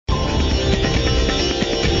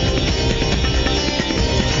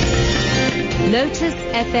Lotus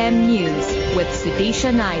FM News with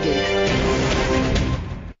Sudisha Naidu.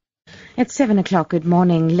 At 7 o'clock, good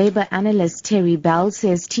morning. Labour analyst Terry Bell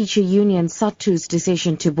says teacher union SADTU's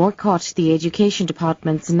decision to boycott the Education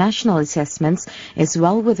Department's national assessments is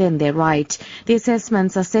well within their right. The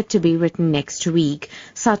assessments are set to be written next week.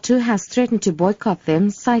 SADTU has threatened to boycott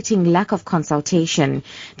them, citing lack of consultation.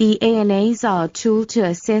 The ANAs are a tool to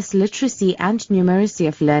assess literacy and numeracy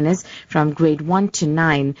of learners from grade 1 to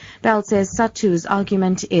 9. Bell says SADTU's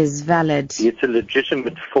argument is valid. It's a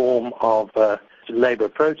legitimate form of labour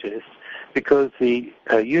protest, because the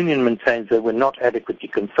union maintains they were not adequately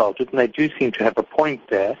consulted, and they do seem to have a point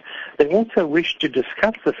there. They also wish to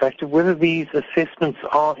discuss the fact of whether these assessments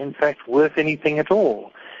are in fact worth anything at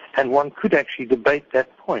all, and one could actually debate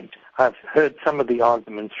that point. I've heard some of the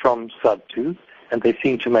arguments from SADTU, and they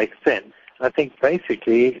seem to make sense. I think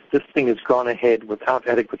basically this thing has gone ahead without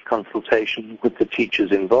adequate consultation with the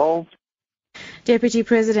teachers involved. Deputy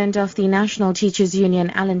President of the National Teachers Union,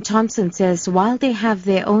 Alan Thompson, says while they have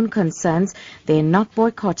their own concerns, they're not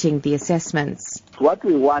boycotting the assessments. What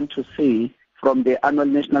we want to see from the annual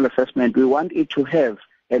national assessment, we want it to have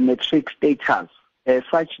a metric status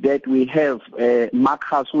such that we have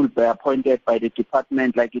markers who will be appointed by the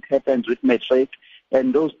department like it happens with metric,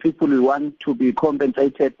 and those people we want to be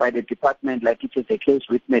compensated by the department like it is the case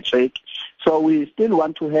with metric. So we still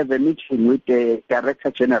want to have a meeting with the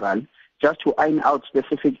Director General just to iron out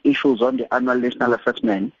specific issues on the annual national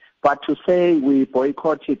assessment. But to say we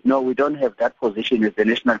boycott it, no, we don't have that position as the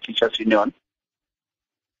National Teachers Union.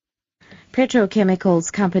 Petrochemicals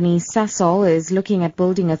company Sasol is looking at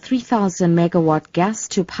building a 3,000 megawatt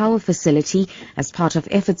gas-to-power facility as part of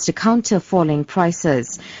efforts to counter falling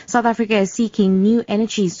prices. South Africa is seeking new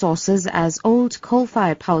energy sources as old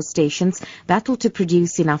coal-fired power stations battle to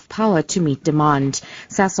produce enough power to meet demand.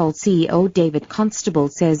 Sasol CEO David Constable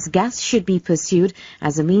says gas should be pursued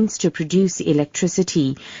as a means to produce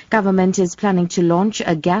electricity. Government is planning to launch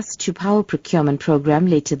a gas-to-power procurement program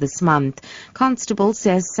later this month. Constable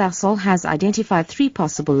says Sasol has identified 3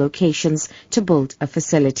 possible locations to build a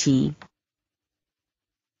facility.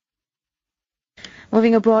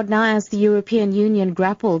 Moving abroad now, as the European Union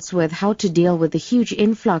grapples with how to deal with the huge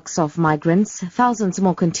influx of migrants, thousands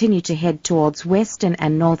more continue to head towards Western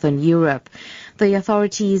and Northern Europe. The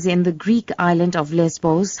authorities in the Greek island of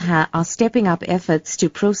Lesbos are stepping up efforts to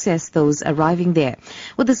process those arriving there.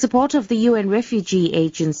 With the support of the UN Refugee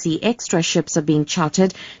Agency, extra ships are being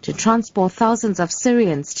chartered to transport thousands of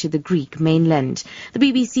Syrians to the Greek mainland. The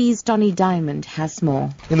BBC's Donny Diamond has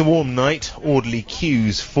more. In the warm night, orderly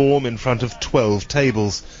queues form in front of 12 tables.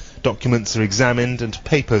 Documents are examined and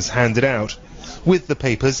papers handed out. With the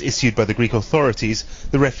papers issued by the Greek authorities,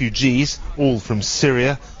 the refugees, all from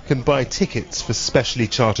Syria, can buy tickets for specially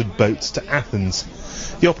chartered boats to Athens.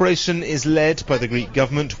 The operation is led by the Greek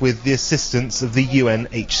government with the assistance of the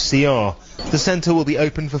UNHCR. The centre will be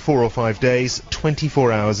open for 4 or 5 days,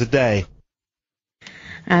 24 hours a day.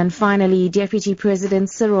 And finally, Deputy President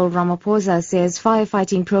Cyril Ramaphosa says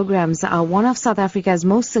firefighting programs are one of South Africa's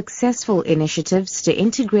most successful initiatives to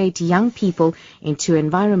integrate young people into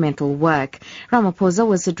environmental work. Ramaphosa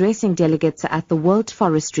was addressing delegates at the World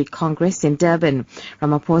Forestry Congress in Durban.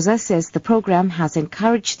 Ramaphosa says the program has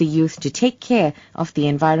encouraged the youth to take care of the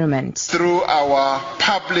environment. Through our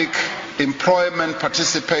public employment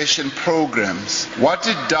participation programs, what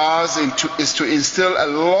it does is to instill a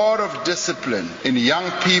lot of discipline in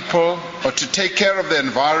young people or to take care of the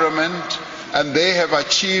environment, and they have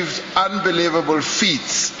achieved unbelievable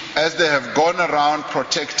feats as they have gone around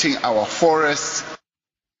protecting our forests.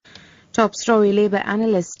 Top story. Labour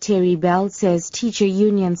analyst Terry Bell says teacher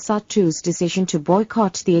union SADTU's decision to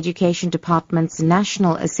boycott the Education Department's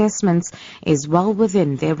national assessments is well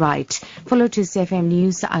within their right. For Lotus FM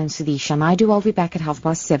News, I'm Sudisha Naidu. I'll be back at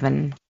 7:30.